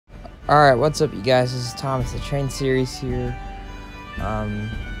Alright, what's up you guys? This is Thomas, the Train Series here.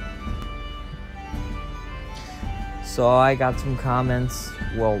 So I got some comments,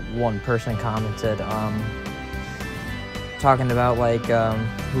 well, one person commented, talking about, like,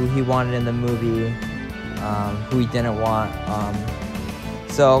 who he wanted in the movie, who he didn't want.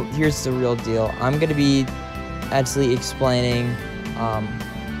 So here's the real deal. I'm gonna be actually explaining,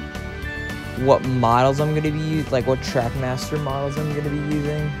 what models I'm gonna be using, like what Trackmaster models I'm gonna be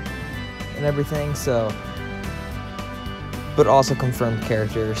using and everything, so, but also confirmed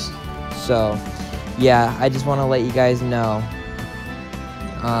characters. So yeah, I just want to let you guys know,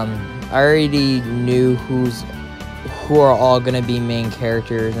 I already knew who are all gonna be main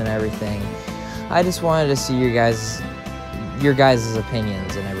characters and everything. I just wanted to see your guys'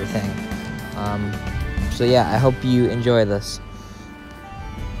 opinions and everything. So yeah, I hope you enjoy this.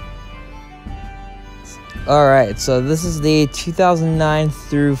 Alright, so this is the 2009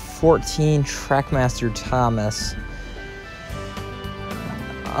 through 14 Trackmaster Thomas.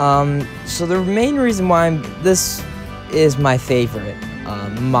 So the main reason why this is my favorite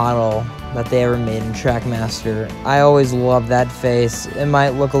model that they ever made in Trackmaster. I always love that face. It might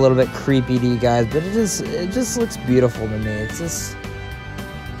look a little bit creepy to you guys, but it just looks beautiful to me. It's just,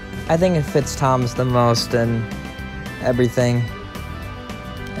 I think it fits Thomas the most and everything.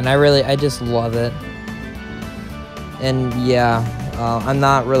 And I just love it. And yeah, I'm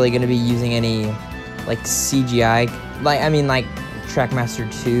not really going to be using any, like, CGI, like Trackmaster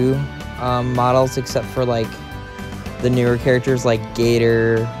 2 models, except for, like, the newer characters like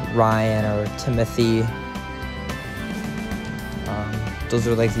Gator, Ryan, or Timothy. Those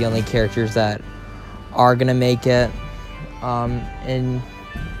are, like, the only characters that are going to make it in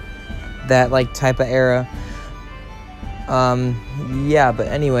that, like, type of era. Yeah, but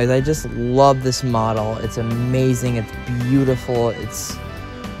anyways, I just love this model. It's amazing, it's beautiful,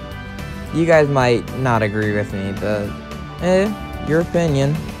 you guys might not agree with me, but, your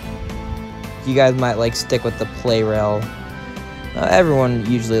opinion. You guys might, like, stick with the play rail. Everyone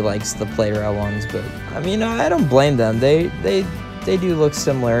usually likes the play rail ones, but, I mean, I don't blame them. They do look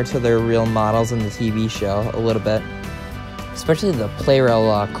similar to their real models in the TV show, a little bit. Especially the play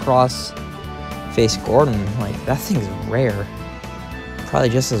rail, cross-face Gordon. Like, that thing's rare. Probably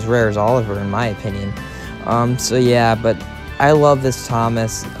just as rare as Oliver, in my opinion. So yeah, but I love this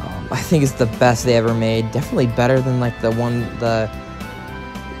Thomas. I think it's the best they ever made. Definitely better than, like, that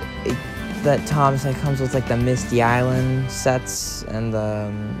Thomas that comes with, like, the Misty Island sets, and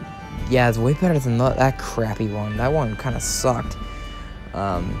yeah, it's way better than that crappy one. That one kind of sucked.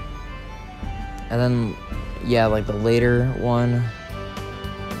 And then, yeah, like, the later one.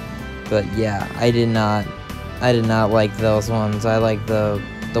 But yeah, I did not like those ones. I like the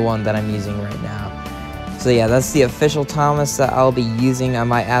one that I'm using right now. So yeah, that's the official Thomas that I'll be using. I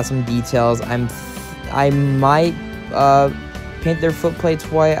might add some details. I might paint their foot plates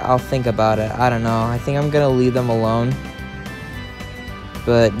white. I'll think about it. I don't know. I think I'm gonna leave them alone.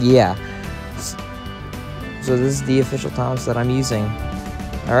 But yeah. So this is the official Thomas that I'm using.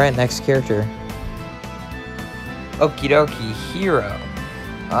 Alright, next character. Okie dokie, Hero.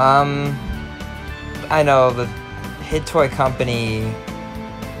 I know the Hit Toy Company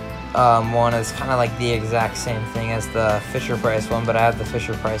one is kind of like the exact same thing as the Fisher-Price one, but I have the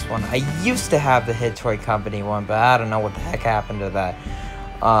Fisher-Price one. I used to have the Hit Toy Company one, but I don't know what the heck happened to that.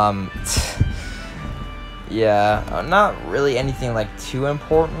 Yeah, not really anything, like, too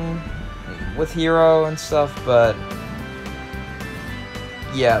important with Hero and stuff, but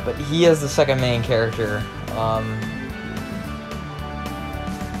yeah, but he is the second main character.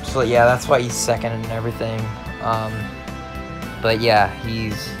 So yeah, that's why he's second and everything. But yeah,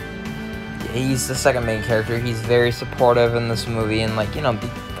 he's the second main character. He's very supportive in this movie, and, like, you know,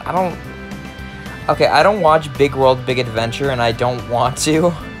 I don't watch Big World, Big Adventure, and I don't want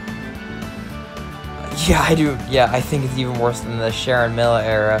to. Yeah, I do. Yeah, I think it's even worse than the Sharon Miller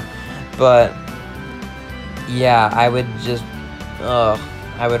era. But yeah, I would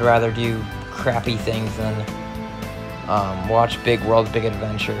rather do crappy things than watch Big World, Big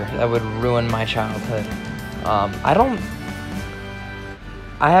Adventure. That would ruin my childhood. I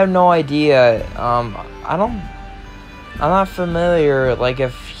have no idea. I'm not familiar, like,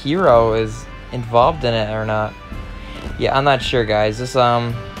 if Hero is involved in it or not. Yeah, I'm not sure, guys. Just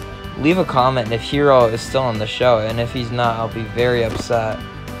leave a comment if Hero is still on the show, and if he's not, I'll be very upset.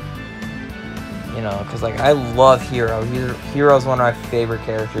 You know, because, like, I love Hero. Hero's one of my favorite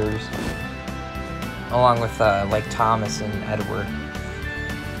characters, along with like Thomas and Edward.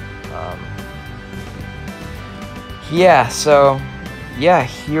 Yeah, so yeah,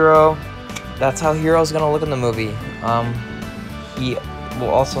 Hero. That's how Hero's gonna look in the movie. He will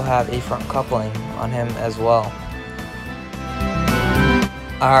also have a front coupling on him as well.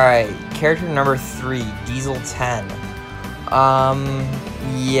 Alright, character number 3, Diesel 10.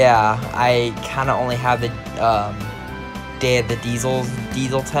 Yeah, I kind of only have the Day of the Diesel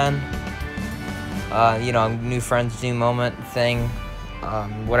 10. You know, new friends, new moment thing,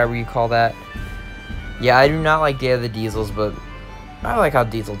 whatever you call that. Yeah, I do not like Day of the Diesels, but I like how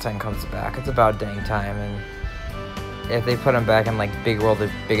Diesel 10 comes back. It's about dang time, and if they put him back in like Big World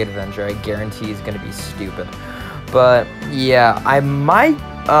of Big Adventure, I guarantee he's gonna be stupid. But yeah, I might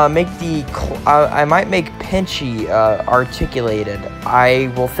make Pinchy articulated.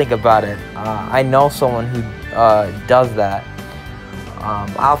 I will think about it. I know someone who does that.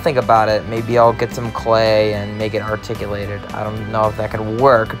 I'll think about it. Maybe I'll get some clay and make it articulated. I don't know if that could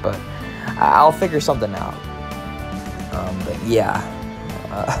work, but I'll figure something out. But yeah,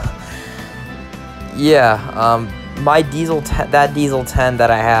 my Diesel 10, that Diesel 10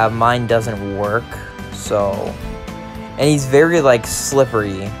 that I have, mine doesn't work. So, and he's very like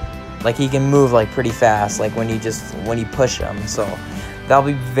slippery, like he can move like pretty fast, like when you push him. So that'll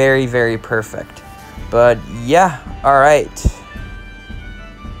be very, very perfect. But yeah, all right.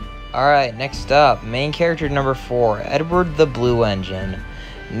 Alright, next up, main character number 4, Edward the Blue Engine.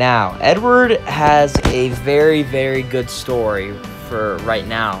 Now, Edward has a very, very good story for right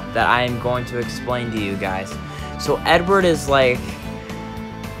now that I am going to explain to you guys. So Edward is like,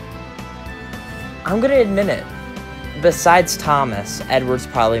 I'm gonna admit it, besides Thomas, Edward's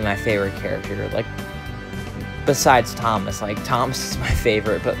probably my favorite character. Like, besides Thomas, like Thomas is my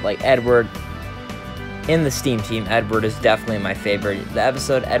favorite, but like Edward, in the Steam Team, Edward is definitely my favorite. The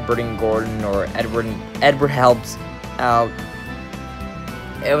episode Edward and Gordon, or Edward helps out,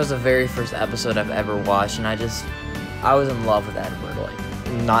 it was the very first episode I've ever watched, and I was in love with Edward. Like,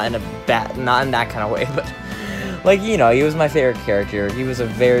 not in that kind of way, but like, you know, he was my favorite character. He was a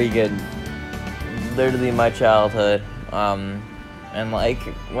very good, literally my childhood. And like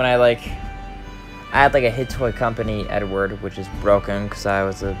when I had like a Hit Toy Company Edward, which is broken because I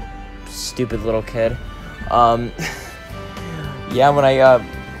was a stupid little kid. Yeah, when I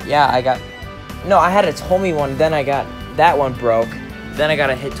had a Tomy one, then I got that one broke, then I got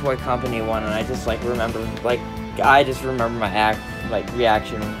a Hit Toy Company one, and I just remember my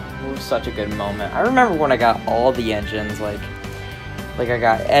reaction. It was such a good moment. I remember when I got all the engines, like I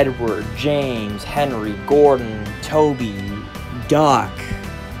got Edward, James, Henry, Gordon, Toby, Duck.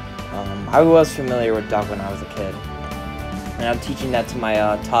 I was familiar with Duck when I was a kid, and I'm teaching that to my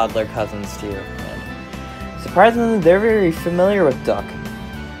toddler cousins too. And surprisingly, they're very familiar with Duck,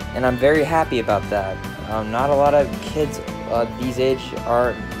 and I'm very happy about that. Not a lot of kids these age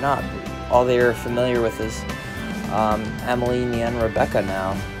are not. All they are familiar with is Emily, Nia, and Rebecca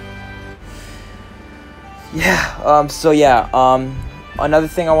now. Yeah. So yeah. Another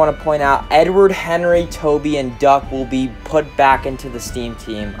thing I want to point out: Edward, Henry, Toby, and Duck will be put back into the Steam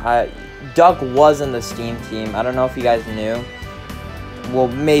Team. Duck was in the Steam Team. I don't know if you guys knew. Well,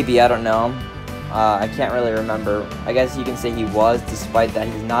 maybe, I don't know. I can't really remember. I guess you can say he was, despite that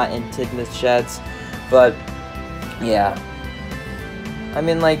he's not in Tidmouth Sheds. But, yeah. I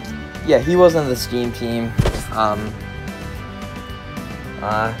mean, like, yeah, he was in the Steam Team.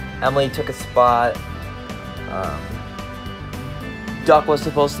 Emily took a spot. Duck was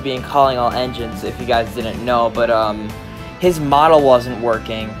supposed to be in Calling All Engines, if you guys didn't know, but his model wasn't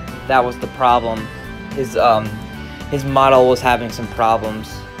working. That was the problem. His model was having some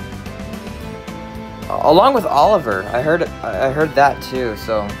problems. Along with Oliver, I heard that too.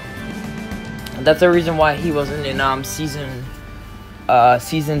 So that's the reason why he wasn't in seasons 8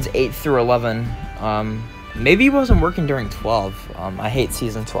 through 11. Maybe he wasn't working during 12. I hate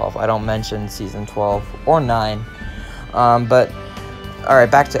season 12. I don't mention season 12 or 9. But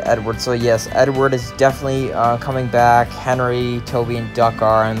alright, back to Edward. So yes, Edward is definitely coming back. Henry, Toby, and Duck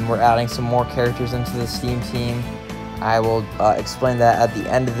are, and we're adding some more characters into the Steam Team. I will explain that at the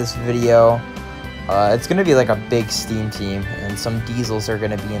end of this video. It's going to be like a big Steam Team, and some Diesels are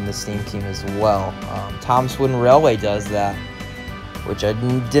going to be in the Steam Team as well. Tom's Wooden Railway does that, which I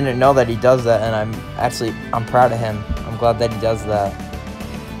didn't know that he does that, and I'm proud of him. I'm glad that he does that.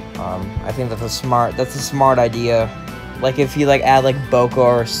 I think that's a smart idea. Like if you add Boko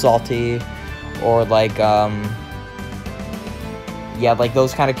or Salty, or yeah, like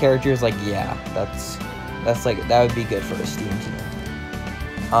those kind of characters, yeah, that would be good for a Steam Team.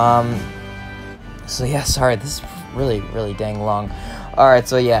 So yeah, sorry, this is really, really dang long. Alright,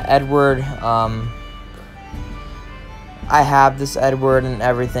 so yeah, Edward, I have this Edward and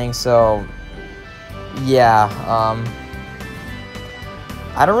everything, so yeah,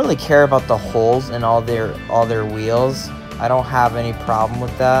 I don't really care about the holes in all their wheels. I don't have any problem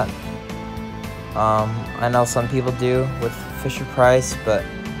with that. I know some people do with Fisher-Price, but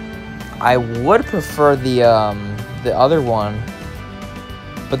I would prefer the other one.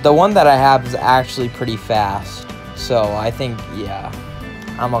 But the one that I have is actually pretty fast, so I think, yeah,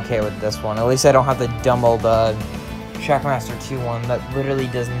 I'm okay with this one. At least I don't have the dumb old Trackmaster 2 one that literally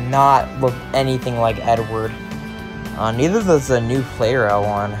does not look anything like Edward. Neither does the new Playrail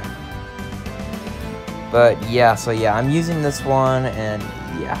one. But yeah, so yeah, I'm using this one, and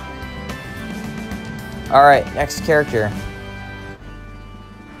yeah. Alright, next character.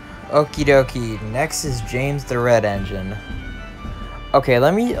 Okie dokie, next is James the Red Engine. Okay,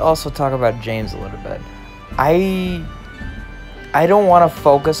 let me also talk about James a little bit. I don't want to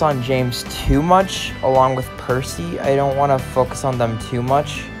focus on James too much, along with Percy. I don't want to focus on them too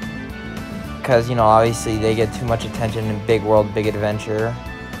much, because, you know, obviously they get too much attention in Big World, Big Adventure.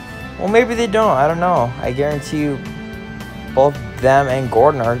 Well, maybe they don't, I don't know. I guarantee you both them and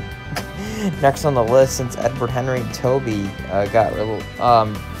Gordon are next on the list, since Edward, Henry, and Toby got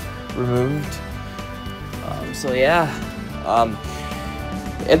removed. So yeah,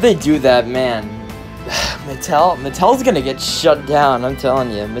 if they do that, man, Mattel's gonna get shut down, I'm telling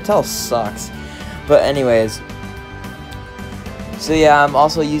you. Mattel sucks. But anyways, so yeah, I'm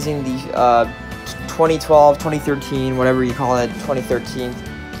also using the 2012, 2013, whatever you call it, 2013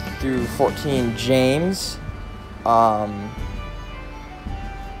 through 14 James.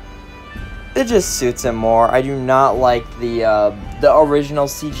 It just suits him more. I do not like the original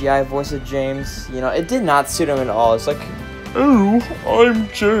CGI voice of James. You know, it did not suit him at all. It's like, oh, I'm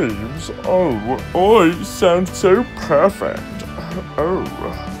James. Oh, I sound so perfect. Oh.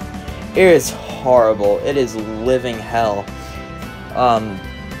 It is horrible. It is living hell.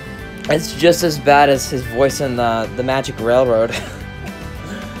 It's just as bad as his voice in the Magic Railroad.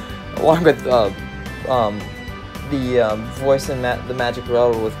 Along with the voice in the Magic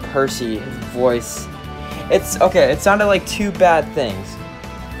Railroad with Percy, his voice. It's okay. It sounded like two bad things.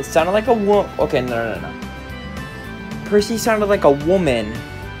 It sounded like a woman. Okay, no. Percy sounded like a woman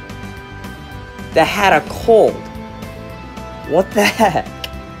that had a cold. What the heck?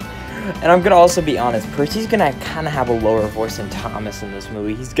 And I'm gonna also be honest. Percy's gonna kind of have a lower voice than Thomas in this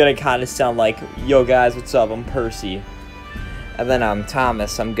movie. He's gonna kind of sound like, "Yo guys, what's up? I'm Percy." And then I'm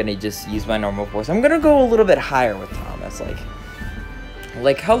Thomas. I'm gonna just use my normal voice. I'm gonna go a little bit higher with Thomas,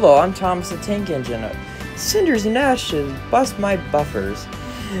 like, "Hello, I'm Thomas the Tank Engine. Cinders and ashes, bust my buffers."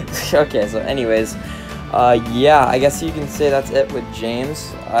 Okay, so anyways, yeah, I guess you can say that's it with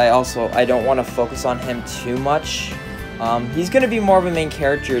James. I don't want to focus on him too much. He's gonna be more of a main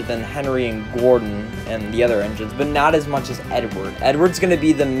character than Henry and Gordon and the other engines, but not as much as Edward. Edward's gonna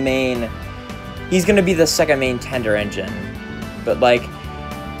be the main. He's gonna be the second main tender engine. But like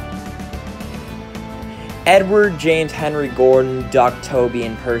Edward, James, Henry, Gordon, Doc, Toby,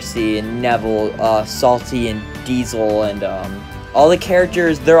 and Percy, and Neville, Salty, and Diesel, and all the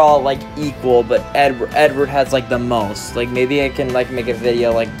characters, they're all like equal, but Edward has like the most. Like maybe I can like make a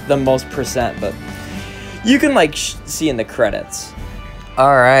video like the most percent, but you can like see in the credits.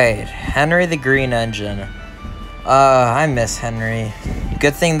 Alright, Henry the Green Engine. I miss Henry.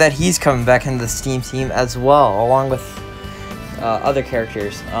 Good thing that he's coming back into the Steam team as well, along with other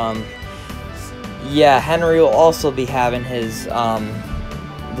characters. Yeah, Henry will also be having his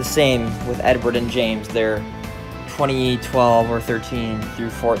the same with Edward and James, their 2012 or 13 through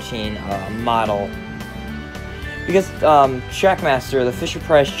 14 model. Because Trackmaster, the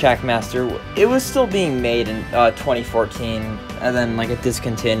Fisher-Price Trackmaster, it was still being made in 2014, and then like it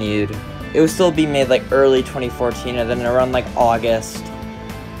discontinued. It was still being made like early 2014, and then around like August,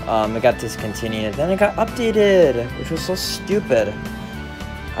 it got discontinued, and then it got updated, which was so stupid.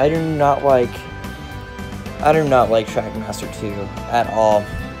 I do not like Trackmaster 2 at all.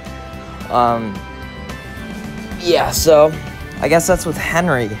 Yeah, so I guess that's with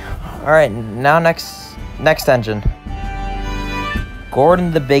Henry. Alright, now next engine.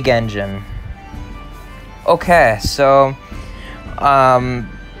 Gordon the Big Engine. Okay, so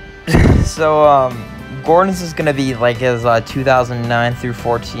Gordon's is gonna be like his 2009 through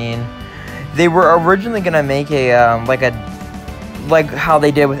 14. They were originally gonna make a like how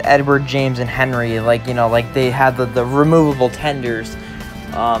they did with Edward, James, and Henry. Like, you know, like they had the removable tenders.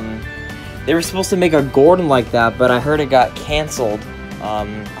 They were supposed to make a Gordon like that, but I heard it got canceled.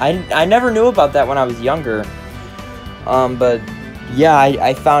 I never knew about that when I was younger. But yeah,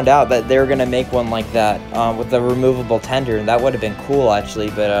 I found out that they were gonna make one like that with the removable tender, and that would have been cool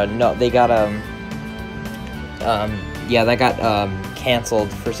actually. But no, they got yeah, that got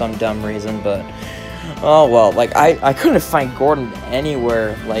canceled for some dumb reason. But oh well, like I couldn't find Gordon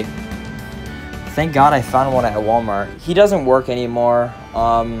anywhere. Like Thank God I found one at Walmart. He doesn't work anymore,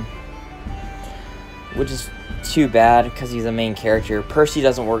 which is too bad because he's a main character. Percy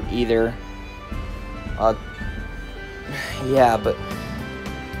doesn't work either. Yeah, but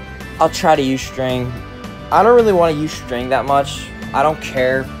I'll try to use string. I don't really want to use string that much. I don't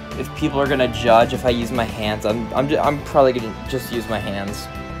care if people are gonna judge if I use my hands. I'm probably gonna just use my hands,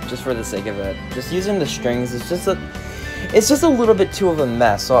 just for the sake of it. Just using the strings is just a little bit too of a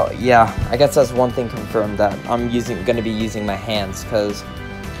mess. So yeah, I guess that's one thing confirmed, that I'm gonna be using my hands. Cause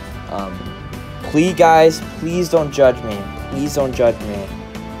please guys, please don't judge me. Please don't judge me.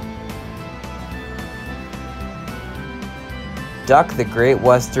 Duck the Great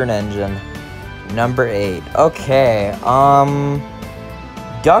Western Engine, number 8. Okay,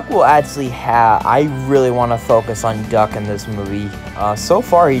 Duck will actually have, I really want to focus on Duck in this movie. So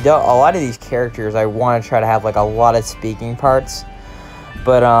far, he does a lot of these characters. I want to try to have like a lot of speaking parts,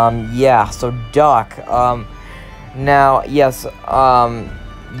 but yeah. So Duck. Now, yes,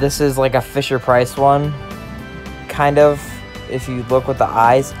 this is like a Fisher-Price one, kind of. If you look with the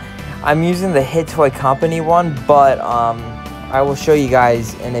eyes, I'm using the Hit Toy Company one, but I will show you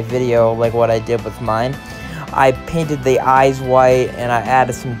guys in a video like what I did with mine. I painted the eyes white and I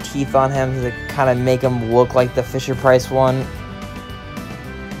added some teeth on him to kind of make him look like the Fisher-Price one.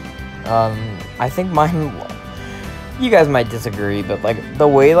 I think mine, you guys might disagree, but like the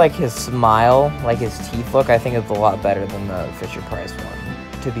way like his smile, like his teeth look, I think it's a lot better than the Fisher-Price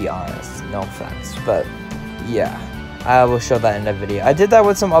one, to be honest. No offense, but yeah, I will show that in the video. I did that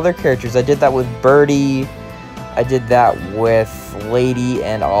with some other characters. I did that with Birdie. I did that with Lady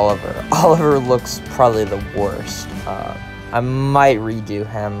and Oliver. Oliver looks probably the worst. I might redo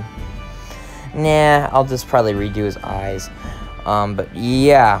him. Nah, I'll just probably redo his eyes. But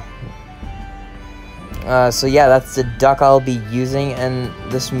yeah. So yeah, that's the Duck I'll be using in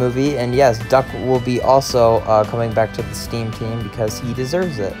this movie. And yes, Duck will be also coming back to the Steam team because he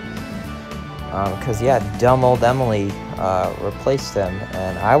deserves it. Because yeah, dumb old Emily replaced him.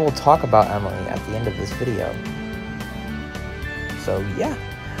 And I will talk about Emily at the end of this video. So yeah.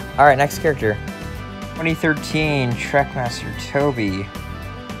 Alright, next character. 2013 Trekmaster Toby.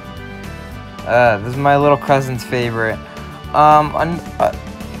 This is my little cousin's favorite. I'm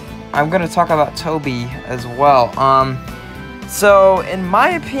gonna talk about Toby as well. So in my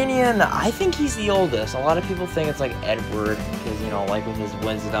opinion, I think he's the oldest. A lot of people think it's like Edward, because you know, like with his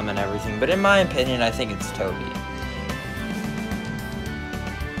wisdom and everything. But in my opinion, I think it's Toby.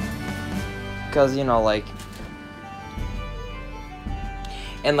 Because you know, like.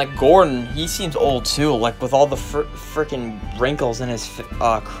 And like Gordon, he seems old too, like with all the freaking wrinkles in his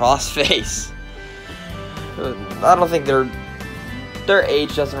cross face. I don't think their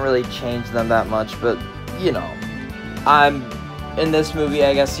age doesn't really change them that much, but you know, in this movie,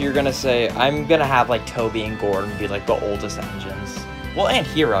 I guess you're gonna say I'm gonna have like Toby and Gordon be like the oldest engines. Well, and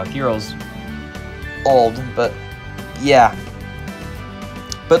Hero. Hero's old, but yeah.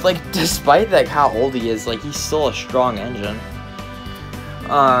 But like, despite like how old he is, like he's still a strong engine.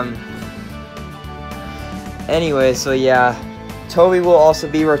 Anyway, so yeah, Toby will also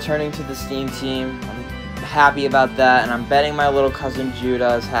be returning to the Steam team. I'm happy about that, and I'm betting my little cousin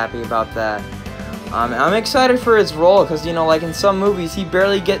Judah is happy about that. And I'm excited for his role, because you know, like in some movies, he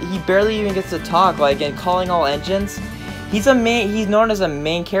barely even gets to talk. Like in Calling All Engines, he's known as a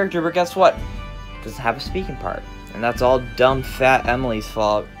main character, but guess what? Doesn't have a speaking part, and that's all dumb fat Emily's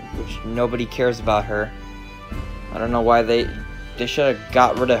fault, which nobody cares about her. I don't know why they should have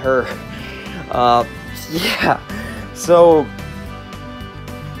got rid of her. Yeah. So,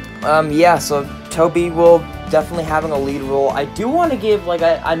 yeah. So Toby will definitely having a lead role. I do want to give like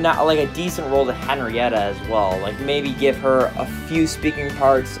a decent role to Henrietta as well. Like maybe give her a few speaking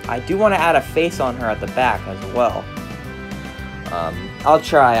parts. I do want to add a face on her at the back as well. I'll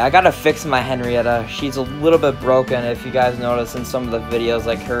try. I gotta fix my Henrietta. She's a little bit broken. If you guys notice in some of the videos,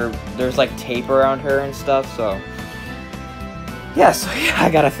 like there's like tape around her and stuff. So. Yeah, so yeah,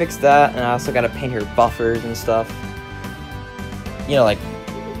 I gotta fix that, and I also gotta paint her buffers and stuff. You know, like,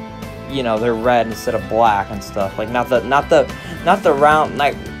 you know, they're red instead of black and stuff. Like, not the round.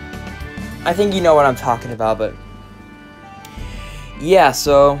 Like, I think you know what I'm talking about, but yeah.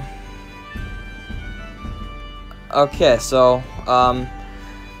 So, okay, so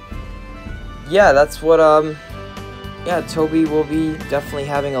yeah, that's what yeah, Toby will be definitely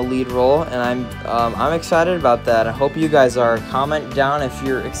having a lead role, and I'm excited about that. I hope you guys are. Comment down if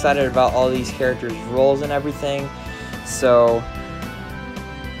you're excited about all these characters' roles and everything. So,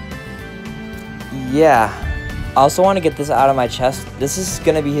 yeah. I also want to get this out of my chest. This is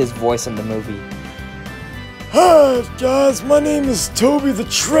going to be his voice in the movie. Hi guys, my name is Toby the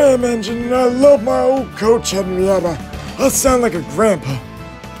Tram Engine, and I love my old coach Henrietta. I sound like a grandpa.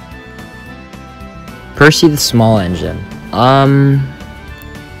 Percy the Small Engine.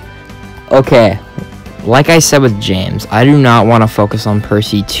 Okay. Like I said with James, I do not want to focus on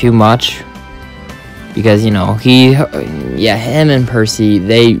Percy too much. Because, you know, him and Percy,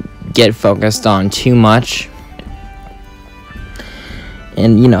 they get focused on too much.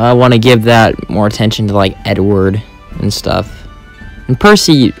 And, you know, I want to give that more attention to, like, Edward and stuff. And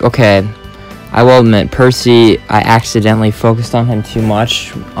Percy, okay, I will admit, Percy, I accidentally focused on him too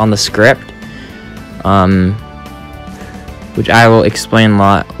much on the script. Which I will explain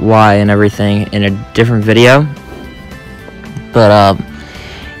why and everything in a different video. But,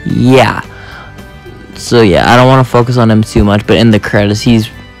 yeah. So, yeah, I don't want to focus on him too much, but in the credits, he's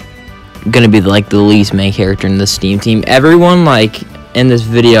gonna be, like, the least main character in the Steam team. Everyone, like, in this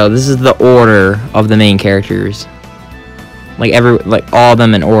video, this is the order of the main characters. Like, all of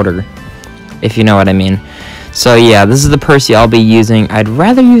them in order, if you know what I mean. So, yeah, this is the Percy I'll be using. I'd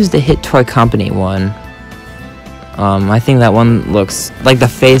rather use the Hit Toy Company one. I think that one looks, like, the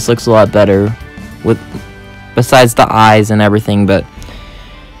face looks a lot better, besides the eyes and everything, but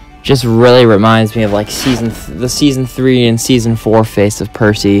just really reminds me of, like, the season 3 and season 4 face of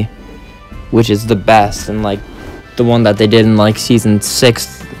Percy, which is the best, and, like, the one that they did in, like, season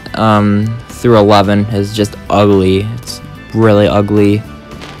 6 through 11 is just ugly. It's really ugly,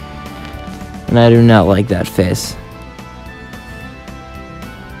 and I do not like that face.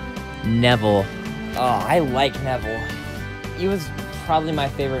 Neville. Oh, I like Neville. He was probably my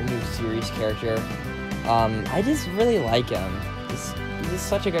favorite new series character. I just really like him. He's just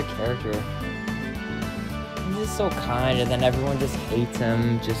such a good character. He's just so kind, and then everyone just hates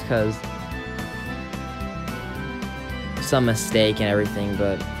him just because some mistake and everything,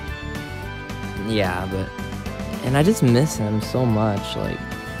 but yeah, and I just miss him so much. Like,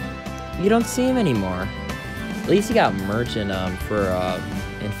 you don't see him anymore. At least he got merch in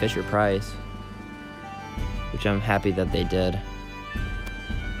Fisher Price, which I'm happy that they did.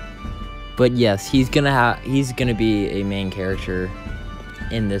 But yes, he's gonna be a main character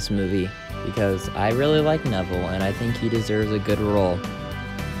in this movie because I really like Neville and I think he deserves a good role.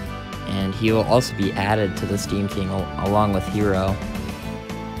 And he will also be added to the Steam team along with Hero.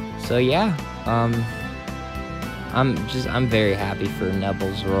 So yeah, I'm very happy for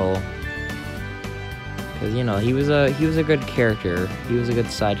Neville's role because, you know, he was a good character. He was a good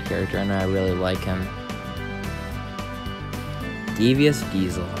side character, and I really like him. Devious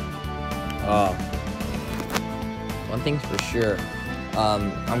Diesel. Oh, one thing's for sure.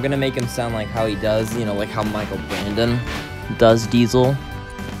 I'm gonna make him sound like how he does, you know, like how Michael Brandon does Diesel.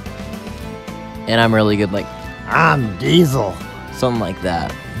 And I'm really good, like, I'm Diesel. Something like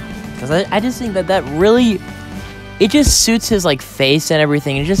that. Because I just think that really, it just suits his, like, face and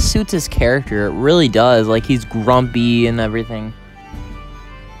everything. It just suits his character. It really does. Like, he's grumpy and everything.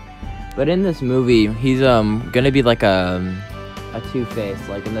 But in this movie, he's gonna be like a Two-Face.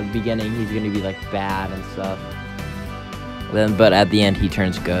 Like, in the beginning, he's gonna be, like, bad and stuff. But at the end, he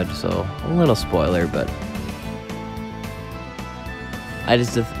turns good. So, a little spoiler, but I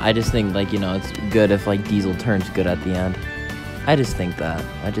just think, like, you know, it's good if, like, Diesel turns good at the end. I just think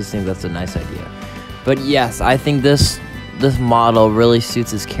that's a nice idea. But yes, I think this model really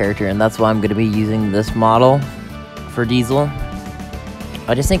suits his character, and that's why I'm gonna be using this model for Diesel.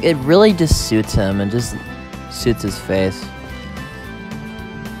 I just think it really just suits him and just suits his face.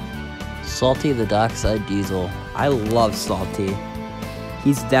 Salty the Dockside Diesel. I love Salty.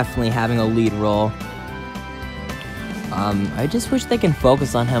 He's definitely having a lead role. I just wish they can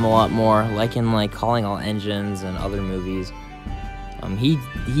focus on him a lot more, like in, like, Calling All Engines and other movies.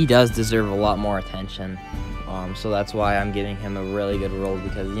 He does deserve a lot more attention. So that's why I'm giving him a really good role,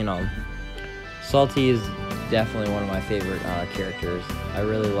 because, you know, Salty is definitely one of my favorite characters. I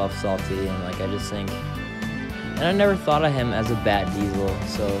really love Salty, and, like, I just think, and I never thought of him as a bad Diesel.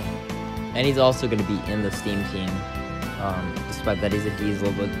 So, and he's also going to be in the Steam team, despite that he's a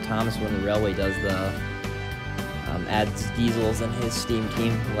Diesel. But Thomas Wooden Railway does the adds Diesels in his Steam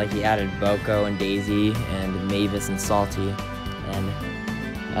team, like he added Boko and Daisy and Mavis and Salty, and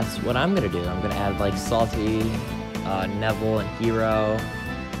that's what I'm gonna do. I'm gonna add, like, Salty, Neville, and Hero,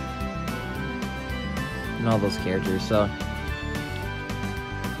 and all those characters. So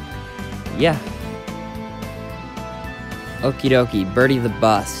yeah, okie dokie, Birdie the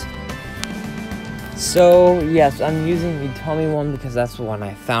Bus. So yes, I'm using the Tummy one because that's the one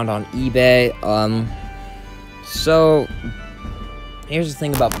I found on eBay. So, here's the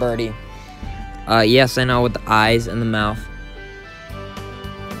thing about Birdie. Yes, I know, with the eyes and the mouth.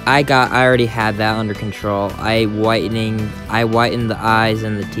 I already had that under control. I whitened the eyes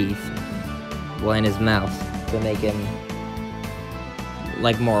and the teeth, well, in his mouth, to make him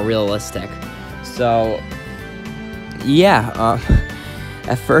like more realistic. So yeah,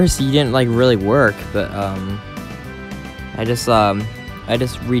 at first he didn't like really work, but I just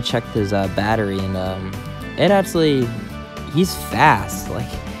rechecked his battery, and it actually, he's fast. Like,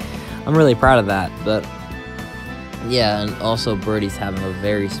 I'm really proud of that. But yeah, and also Birdie's having a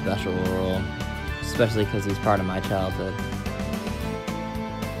very special role, especially because he's part of my childhood.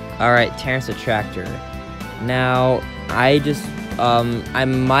 Alright, Terrence the Tractor. Now, I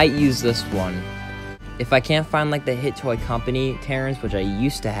might use this one. If I can't find like the Hit Toy Company Terrence, which I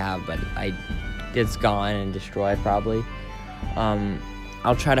used to have, but it's gone and destroyed probably,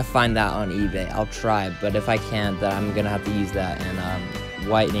 I'll try to find that on eBay. I'll try, but if I can't, then I'm gonna have to use that and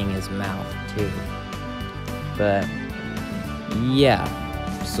whitening his mouth too. But yeah,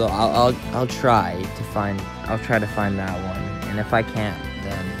 so I'll try to find that one, and if I can't,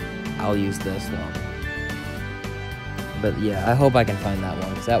 then I'll use this one. But yeah, I hope I can find that one,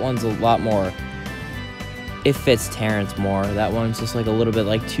 because that one's a lot more, it fits Terrence more. That one's just like a little bit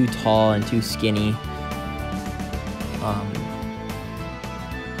like too tall and too skinny.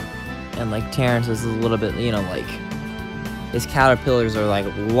 And like Terrence is a little bit, you know, like his caterpillars are like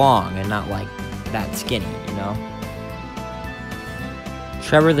long and not like that skinny, you know.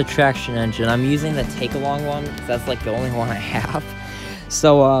 Trevor the Traction Engine. I'm using the Take Along one, because that's like the only one I have.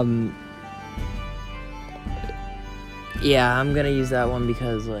 So yeah, I'm gonna use that one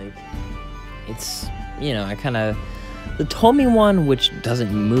because like it's, you know, the Tommy one, which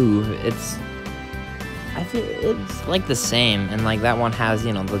doesn't move, I think it's like the same, and like that one has,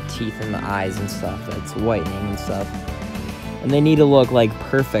 you know, the teeth and the eyes and stuff, that's whitening and stuff, and they need to look like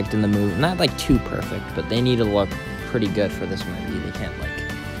perfect in the movie. Not like too perfect, but they need to look pretty good for this movie. They can't like,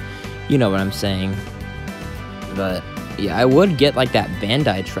 you know what I'm saying. But yeah, I would get like that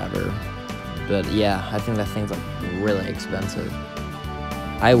Bandai Trevor, but yeah, I think that thing's like really expensive.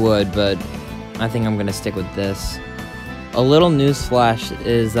 I would, but I think I'm gonna stick with this. A little newsflash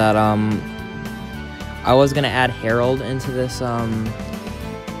is that I was gonna add Harold into this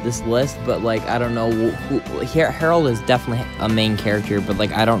this list, but like I don't know Harold is definitely a main character, but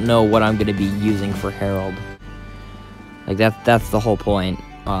like I don't know what I'm gonna be using for Harold. Like that's the whole point.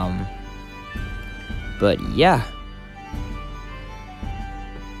 But yeah,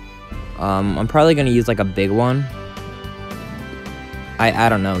 I'm probably gonna use like a big one. I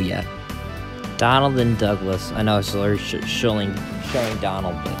don't know yet. Donald and Douglas. I know it's showing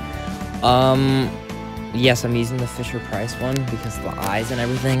Donald, but yes, I'm using the Fisher-Price one because of the eyes and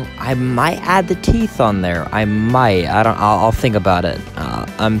everything. I might add the teeth on there. I might. I'll think about it.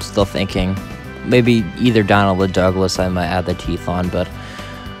 I'm still thinking. Maybe either Donald or Douglas I might add the teeth on, but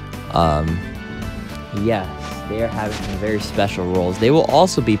yes, they are having some very special roles. They will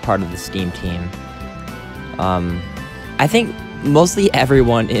also be part of the Steam team. I think mostly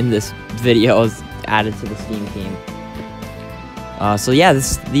everyone in this video is added to the Steam team. So yeah,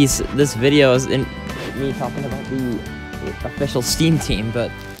 this video is in me talking about the official Steam team,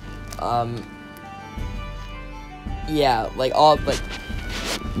 but yeah, like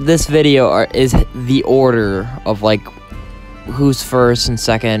this video is the order of like who's first and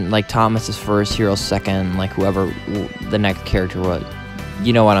second. Like Thomas is first, Hero's second, like whoever the next character was.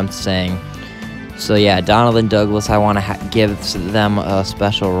 You know what I'm saying? So yeah, Donald and Douglas, I want to give them a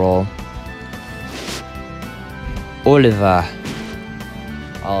special role.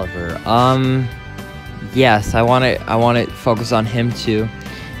 Oliver. Yes, I want to focus on him too.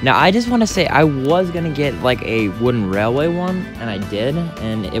 Now, I just want to say I was gonna get like a wooden railway one, and I did,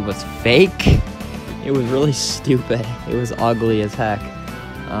 and it was fake. It was really stupid. It was ugly as heck.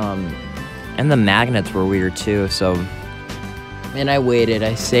 And the magnets were weird too. So, and I waited.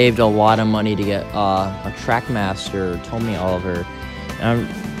 I saved a lot of money to get a Trackmaster Tommy Oliver,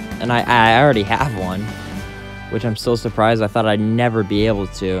 and I already have one, which I'm so surprised. I thought I'd never be able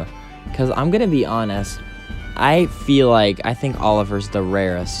to, because I'm gonna be honest, I think Oliver's the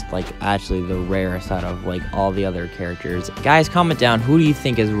rarest, like actually the rarest out of like all the other characters. Guys, comment down, who do you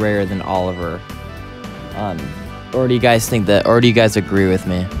think is rarer than Oliver? Or do you guys think that, or do you guys agree with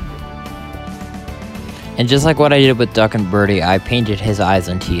me? And just like what I did with Duck and Birdie, I painted his eyes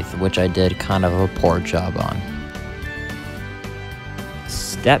and teeth, which I did kind of a poor job on.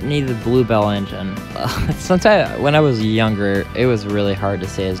 Stepney the Bluebell Engine. Sometimes when I was younger, it was really hard to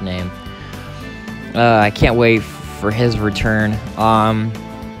say his name. I can't wait for his return.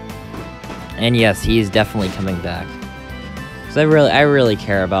 And yes, he is definitely coming back. So I really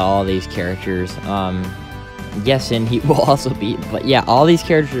care about all these characters. yes, and he will also be, but yeah, all these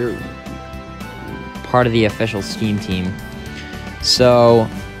characters are part of the official Steam team. So,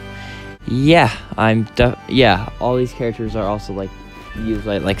 yeah, all these characters are also, like, used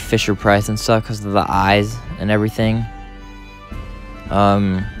like Fisher Price and stuff because of the eyes and everything.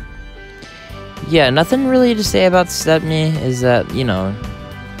 Yeah, nothing really to say about Stepney is that, you know,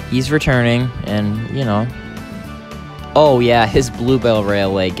 he's returning, and, you know, oh yeah, his Bluebell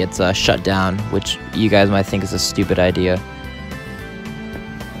Railway gets shut down, which you guys might think is a stupid idea.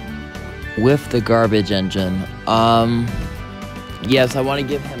 With the garbage engine, yes, I want to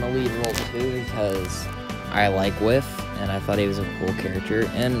give him a lead role too because I like Whiff, and I thought he was a cool character.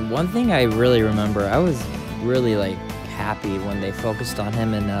 And one thing I really remember, I was really, like, happy when they focused on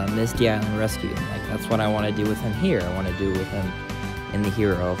him in Misty Island Rescue. Like, that's what I want to do with him here. I want to do with him in the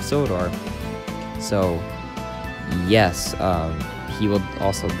Hero of Sodor. So, yes, he will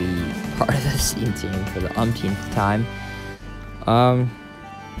also be part of the Steam team for the umpteenth time.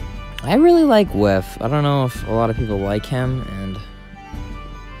 I really like Whiff. I don't know if a lot of people like him, and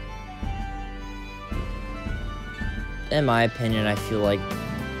in my opinion, I feel like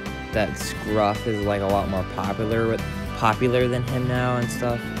that Scruff is, like, a lot more popular than him now and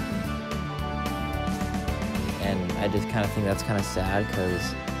stuff. And I just kind of think that's kind of sad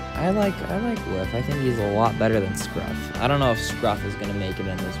because I like Whiff. I think he's a lot better than Scruff. I don't know if Scruff is gonna make it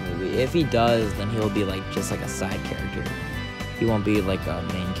in this movie. If he does, then he'll be, like, just like a side character. He won't be like a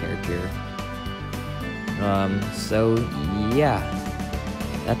main character. So yeah,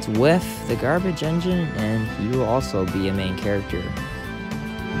 that's Whiff, the garbage engine, and he will also be a main character.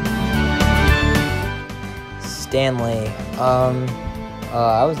 Stanley.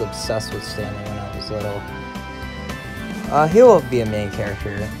 I was obsessed with Stanley when I was little. He will be a main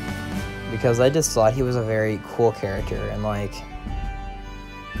character because I just thought he was a very cool character, and, like,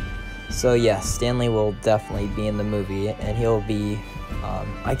 so yes, Stanley will definitely be in the movie, and he'll be,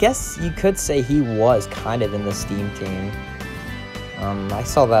 I guess you could say he was kind of in the Steam team. I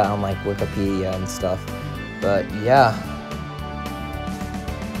saw that on, like, Wikipedia and stuff, but yeah.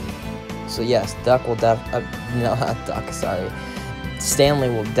 So yes, Duck will no, not Duck, sorry. Stanley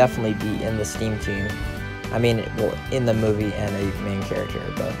will definitely be in the Steam team. I mean, well, in the movie and a main character,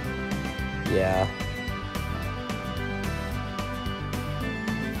 but yeah.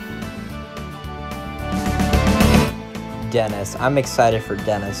 Dennis. I'm excited for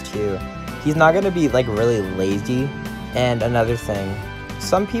Dennis too. He's not gonna be, like, really lazy. And another thing,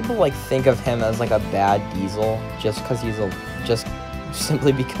 some people, like, think of him as, like, a bad Diesel just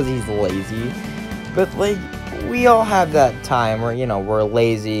simply because he's lazy. But, like, we all have that time where, you know, we're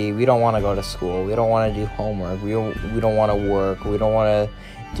lazy, we don't want to go to school, we don't want to do homework, we don't want to work, we don't want to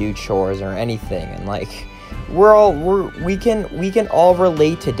do chores or anything, and, like, we can all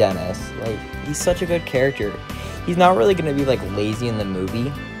relate to Dennis. Like, he's such a good character. He's not really gonna be, like, lazy in the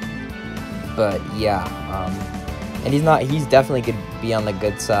movie, but yeah, and he's definitely gonna be on the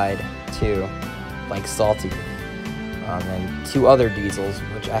good side too, like Salty, and two other Diesels,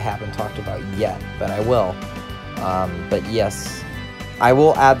 which I haven't talked about yet, but I will. But yes, I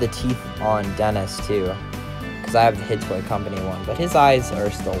will add the teeth on Dennis too, because I have the Hit Toy Company one, but his eyes are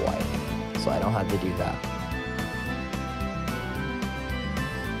still white, so I don't have to do that.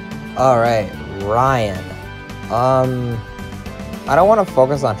 Alright, Ryan. I don't want to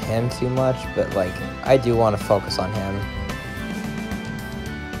focus on him too much, but, like, I do want to focus on him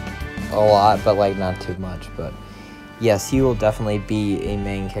a lot, but, like, not too much. But yes, he will definitely be a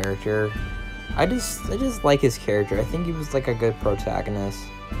main character. I just like his character. I think he was, like, a good protagonist.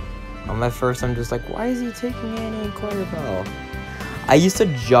 At first, I'm just like, why is he taking Annie and Clarabelle? I used to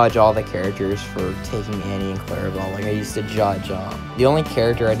judge all the characters for taking Annie and Clarabelle. Like, I used to judge. The only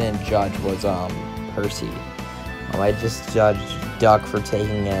character I didn't judge was Percy. I just judged Duck for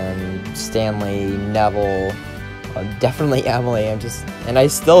taking him, Stanley, Neville, definitely Emily. And I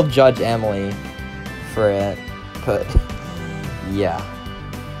still judge Emily for it, but yeah.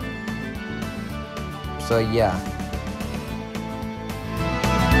 So yeah.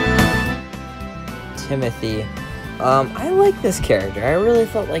 Timothy. I like this character. I really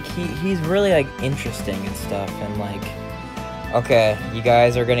felt like he's really, like, interesting and stuff, and, like, okay, you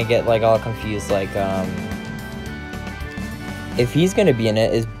guys are gonna get, like, all confused, like, if he's gonna be in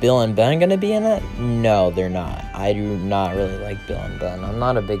it, is Bill and Ben gonna be in it? No, they're not. I do not really like Bill and Ben. I'm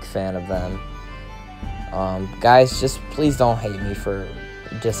not a big fan of them. Guys, just please don't hate me for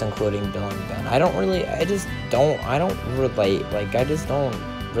just including Bill and Ben. I don't relate, like, I just don't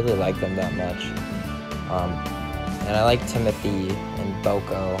really like them that much. And I like Timothy and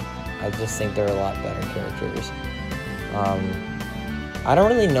Boko. I just think they're a lot better characters. I don't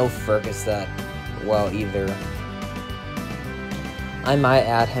really know Fergus that well either. I might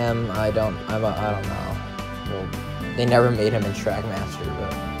add him. I don't know. Well, they never made him in Trackmaster,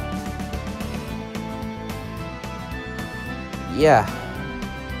 but yeah.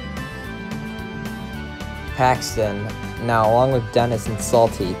 Paxton. Now, along with Dennis and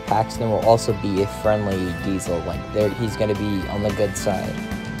Salty, Paxton will also be a friendly Diesel. Like, he's going to be on the good side.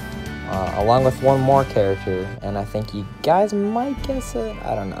 Along with one more character, and I think you guys might guess it.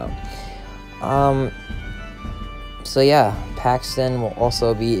 I don't know. So yeah, Paxton will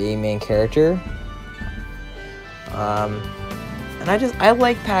also be a main character. And I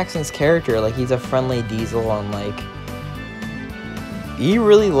like Paxton's character. Like, he's a friendly Diesel, and like,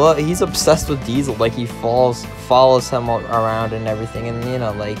 he's obsessed with Diesel. Like, he follows him around and everything, and you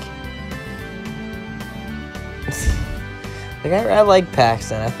know, like I like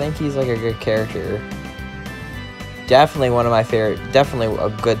Paxton. I think he's like a good character. Definitely one of my favorite. Definitely a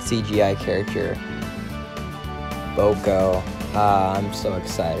good CGI character. Boko. I'm so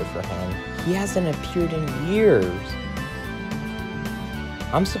excited for him. He hasn't appeared in years.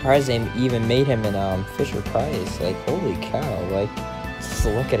 I'm surprised they even made him in Fisher Price. Like, holy cow! Like, just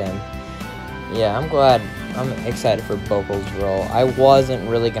look at him. Yeah, I'm excited for Boko's role. I wasn't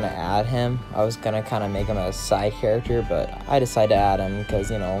really gonna add him. I was gonna kind of make him a side character, but I decided to add him because,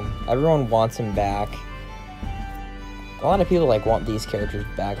 you know, everyone wants him back. A lot of people like want these characters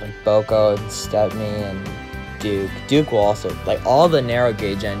back, like Boko and Stepney and Duke. Duke will also, like, all the narrow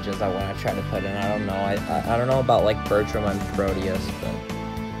gauge engines I want to try to put in. I don't know. I don't know about like Bertram and Proteus, but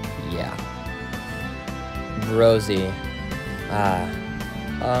yeah. Rosie.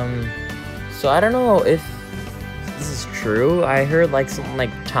 So I don't know if this is true. I heard like something like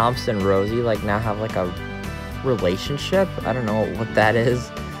Thompson and Rosie like now have like a relationship. I don't know what that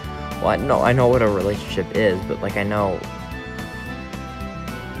is. Well, I know what a relationship is, but like I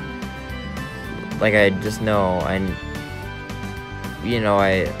just know, I didn't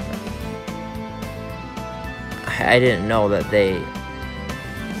know that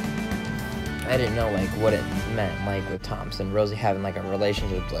I didn't know like what it meant, like with Thompson and Rosie having like a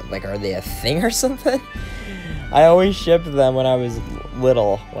relationship. Like, are they a thing or something? I always shipped them when I was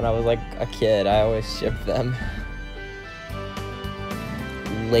little. When I was like a kid, I always shipped them.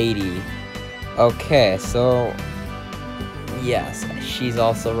 Lady. Okay, so yes, she's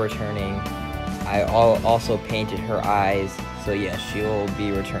also returning. I also painted her eyes, so yeah, she will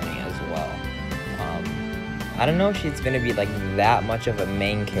be returning as well. I don't know if she's gonna be like that much of a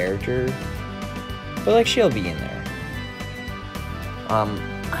main character, but like she'll be in there.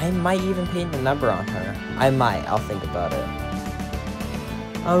 I might even paint a number on her. I'll think about it.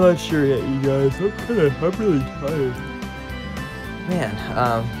 I'm not sure yet, you guys. I'm really tired. Man,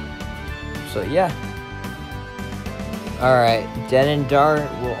 so yeah. Alright, Den and Dart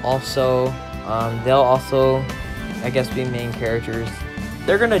will also, they'll also, I guess, be main characters.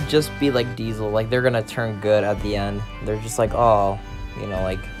 They're gonna just be like Diesel, like they're gonna turn good at the end. They're just like, oh, you know,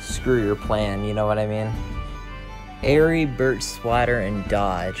 like, screw your plan, you know what I mean? Airy, Burt, Splatter, and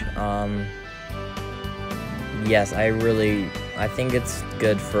Dodge. Yes, I think it's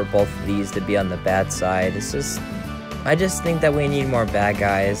good for both of these to be on the bad side. I just think that we need more bad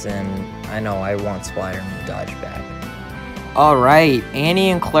guys, and I know I want Splatter and Dodge back. Alright,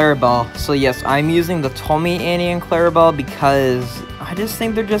 Annie and Clarabelle. So yes, I'm using the Tomy Annie and Clarabelle because I just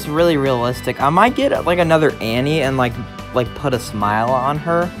think they're just really realistic. I might get like another Annie and like put a smile on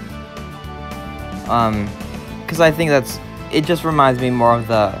her. Because I think it just reminds me more of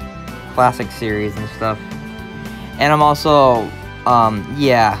the classic series and stuff. And I'm also,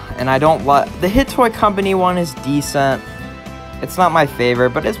 yeah, and I don't like, the Hit Toy Company one is decent. It's not my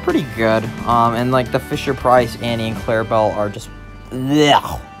favorite, but it's pretty good. And like the Fisher Price Annie and Clarabelle are just,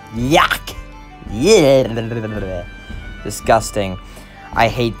 yuck, yeah, disgusting. I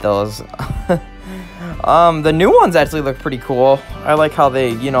hate those. The new ones actually look pretty cool. I like how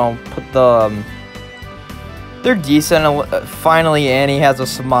they, you know, put the, they're decent. Finally, Annie has a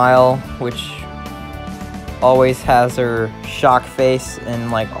smile, which always has her shock face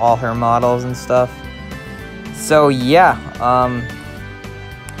in like all her models and stuff. So yeah, I'm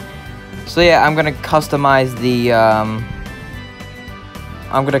gonna customize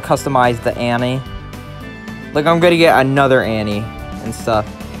the Annie. Like, I'm gonna get another Annie and stuff.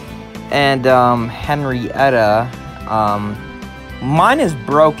 And Henrietta, mine is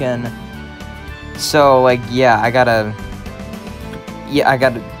broken. So like, yeah, I gotta,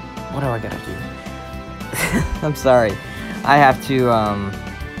 what do I gotta do? I'm sorry. I have to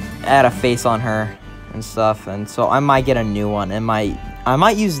add a face on her and stuff, and so I might get a new one. I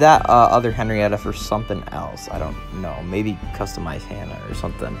might use that other Henrietta for something else. I don't know. Maybe customize Hannah or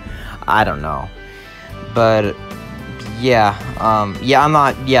something. I don't know. But yeah, I'm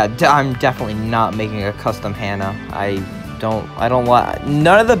definitely not making a custom Hannah. I don't want,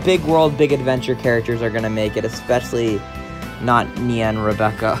 none of the big world, big adventure characters are gonna make it, especially not Nia and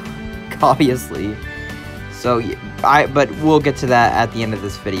Rebecca, obviously. So but we'll get to that at the end of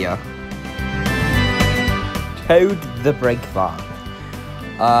this video. Toad the Brake Van.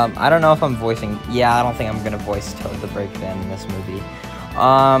 I don't know if I'm voicing, I don't think I'm gonna voice Toad the Brake Van in this movie.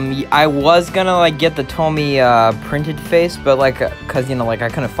 I was gonna, like, get the Tommy, printed face, but, like, cause, you know, like, I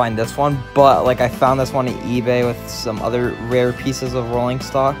couldn't find this one, but, like, I found this one on eBay with some other rare pieces of rolling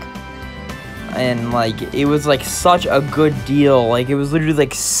stock, and, like, it was, like, such a good deal. Like, it was literally,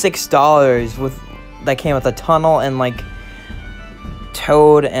 like, $6 that came with a tunnel and, like,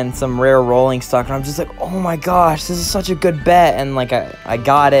 Toad and some rare rolling stock, and I'm just like, oh my gosh, this is such a good bet, and, like, I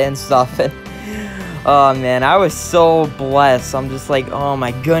got it and stuff, and oh man, I was so blessed. I'm just like, oh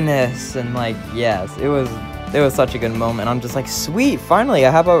my goodness. And, like, yes, it was such a good moment. I'm just like, sweet, finally I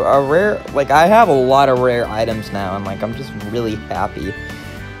have a rare, like, I have a lot of rare items now, and, like, I'm just really happy.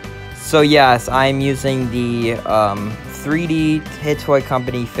 So yes, I'm using the 3D Hit Toy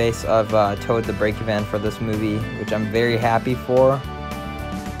Company face of Toad the Brake Van for this movie, which I'm very happy for.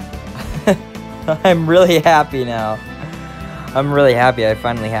 I'm really happy now. I'm really happy I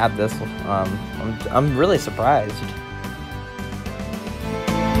finally have this. I'm really surprised.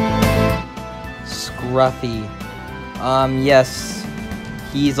 Scruffy. Yes,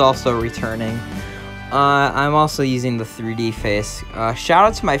 he's also returning. I'm also using the 3D face. Shout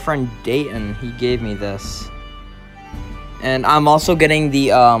out to my friend Dayton. He gave me this. And I'm also getting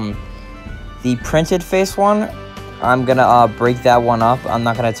the printed face one. I'm gonna break that one up. I'm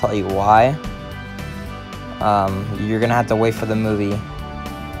not gonna tell you why. You're gonna have to wait for the movie.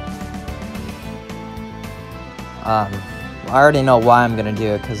 I already know why I'm gonna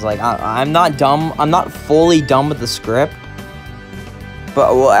do it, because, like, I'm not dumb. I'm not fully done with the script,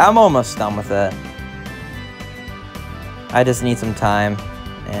 but, well, I'm almost done with it. I just need some time,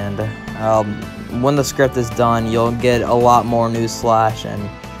 and when the script is done, you'll get a lot more newsflash and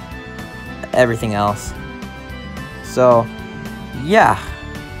everything else. So, yeah,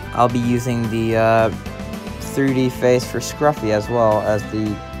 I'll be using the 3D face for Scruffy as well as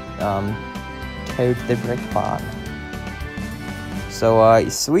the Toad the Brake Van. So,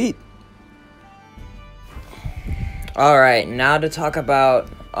 sweet. Alright, now to talk about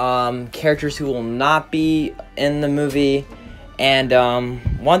characters who will not be in the movie. And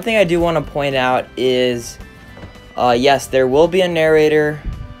one thing I do want to point out is, yes, there will be a narrator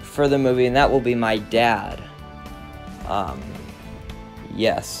for the movie, and that will be my dad.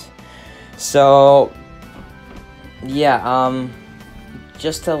 Yes. So, yeah,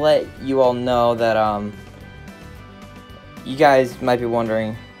 just to let you all know that, you guys might be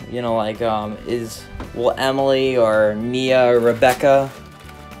wondering, you know, like, will Emily or Nia or Rebecca,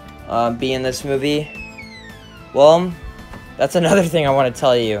 be in this movie? Well, that's another thing I want to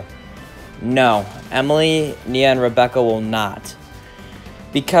tell you. No, Emily, Nia, and Rebecca will not.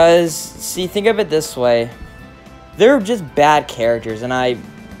 Because, see, think of it this way. They're just bad characters, and I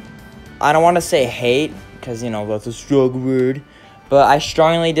don't want to say hate, because, you know, that's a strong word, but I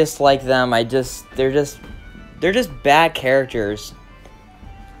strongly dislike them. They're just bad characters.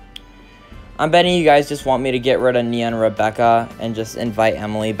 I'm betting you guys just want me to get rid of Nia and Rebecca and just invite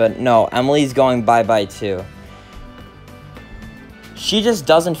Emily, but no, Emily's going bye-bye too. She just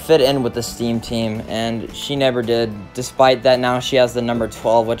doesn't fit in with the STEAM team, and she never did, despite that now she has the number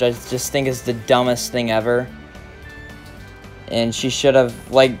 12, which I just think is the dumbest thing ever. And she should have,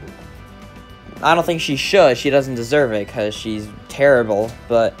 like, I don't think she should. She doesn't deserve it because she's terrible,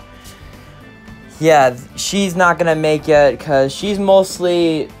 but yeah, she's not going to make it because she's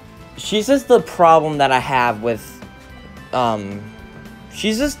just the problem that I have with,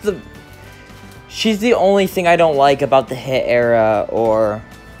 she's the only thing I don't like about the Hit era or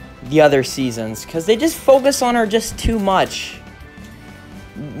the other seasons, because they just focus on her just too much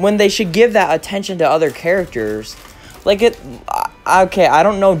when they should give that attention to other characters. Like, okay, I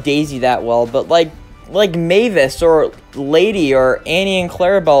don't know Daisy that well, but like Mavis or Lady or Annie and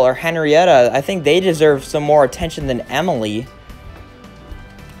Clarabelle or Henrietta, I think they deserve some more attention than Emily.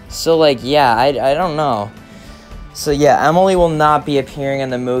 So, like, yeah, I don't know. So, yeah, Emily will not be appearing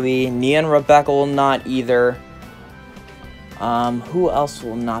in the movie. Nia and Rebecca will not either. Who else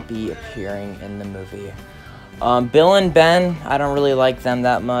will not be appearing in the movie? Bill and Ben, I don't really like them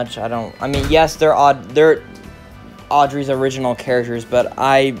that much. I mean, yes, they're Audrey's original characters, but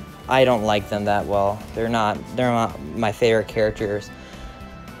I don't like them that well. They're not my favorite characters.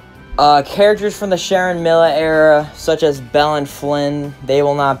 Characters from the Sharon Miller era, such as Belle and Flynn, they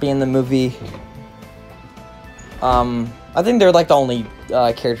will not be in the movie. I think they're like the only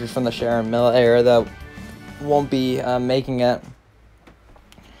characters from the Sharon Miller era that won't be making it.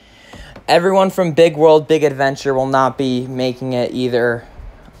 Everyone from Big World, Big Adventure will not be making it either.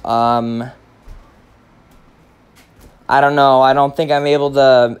 I don't know. I don't think I'm able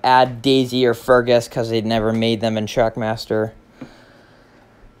to add Daisy or Fergus because they never made them in Trackmaster.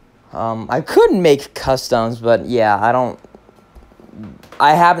 I could make customs, but yeah,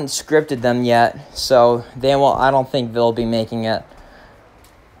 I haven't scripted them yet, so they won't. I don't think they'll be making it.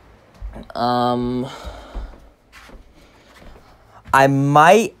 I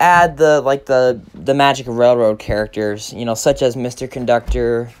might add the Magic Railroad characters, you know, such as Mr.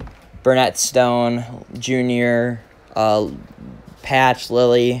 Conductor, Burnett Stone, Junior, Patch,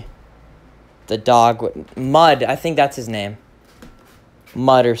 Lily, the dog, Mud. I think that's his name.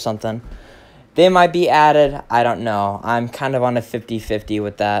 Mud or something. They might be added. I don't know. I'm kind of on a 50-50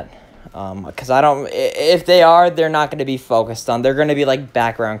 with that. Because if they are, they're not going to be focused on. They're going to be like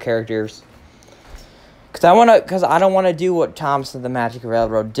background characters. Because I don't want to do what Thomas and the Magic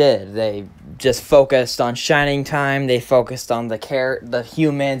Railroad did. They just focused on Shining Time. They focused on the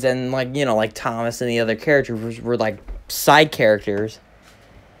humans, and like Thomas and the other characters were like side characters.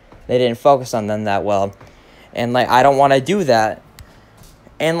 They didn't focus on them that well, and I don't want to do that.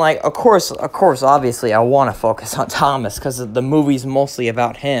 And of course, obviously, I want to focus on Thomas because the movie's mostly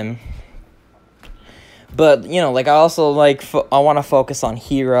about him. But I also I want to focus on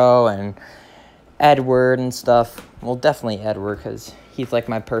Hero and Edward and stuff. Well, definitely Edward, because he's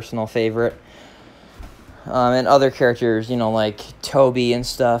my personal favorite. And other characters, like Toby and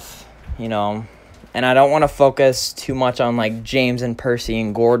stuff, And I don't want to focus too much on James and Percy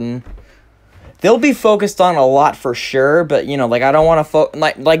and Gordon. They'll be focused on a lot for sure, but I don't want to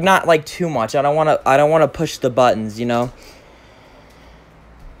not too much. I don't want to push the buttons,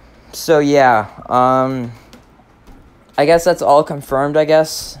 So yeah, I guess that's all confirmed, I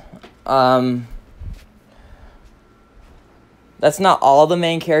guess. That's not all the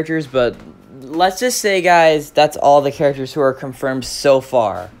main characters, but let's just say, guys, that's all the characters who are confirmed so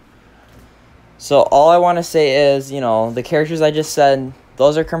far. So all I want to say is, the characters I just said,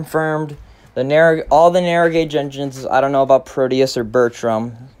 those are confirmed. All the narrow gauge engines, I don't know about Proteus or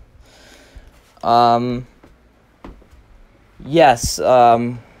Bertram. Yes,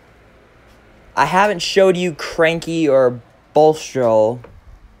 I haven't showed you Cranky or Bolstro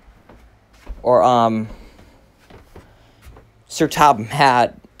or, Sir Top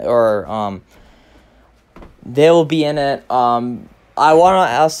Hat, or they will be in it. I want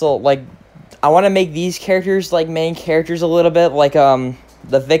to also I want to make these characters main characters a little bit,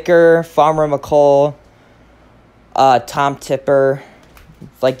 the Vicar, Farmer McColl, Tom Tipper,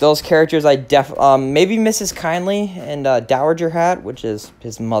 those characters. Maybe Mrs. Kindly and Dowager Hat, which is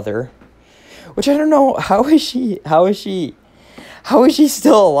his mother, which I don't know how is she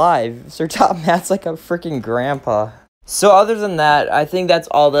still alive? Sir Top Hat's like a freaking grandpa. So other than that, I think that's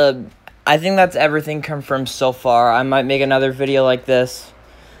everything confirmed so far. I might make another video like this.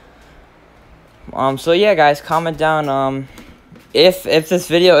 So yeah, guys, comment down if this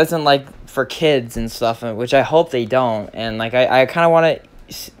video isn't for kids and stuff, which I hope they don't. And I kind of want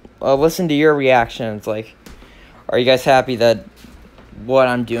to listen to your reactions. Are you guys happy that what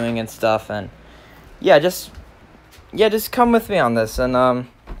I'm doing and stuff? And yeah, just come with me on this, and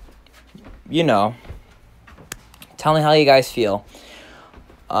tell me how you guys feel.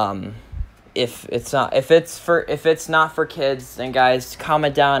 If it's not for kids, then guys,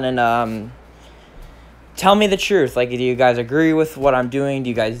 comment down and tell me the truth. Do you guys agree with what I'm doing? Do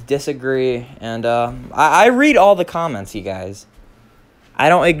you guys disagree? And I read all the comments, you guys. I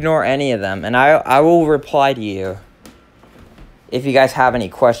don't ignore any of them, and I will reply to you if you guys have any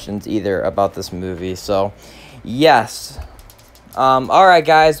questions either about this movie. So yes. Alright,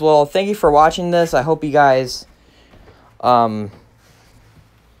 guys, well, thank you for watching this. I hope you guys share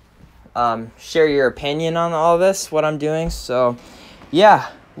your opinion on all this, what I'm doing. So yeah,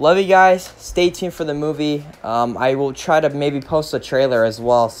 love you guys. Stay tuned for the movie. I will try to maybe post a trailer as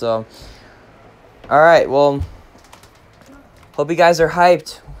well. So alright, well, hope you guys are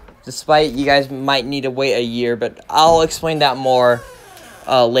hyped, despite you guys might need to wait a year, but I'll explain that more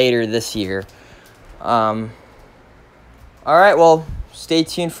later this year. Alright, well, stay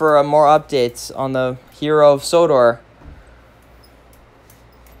tuned for more updates on the Hero of Sodor.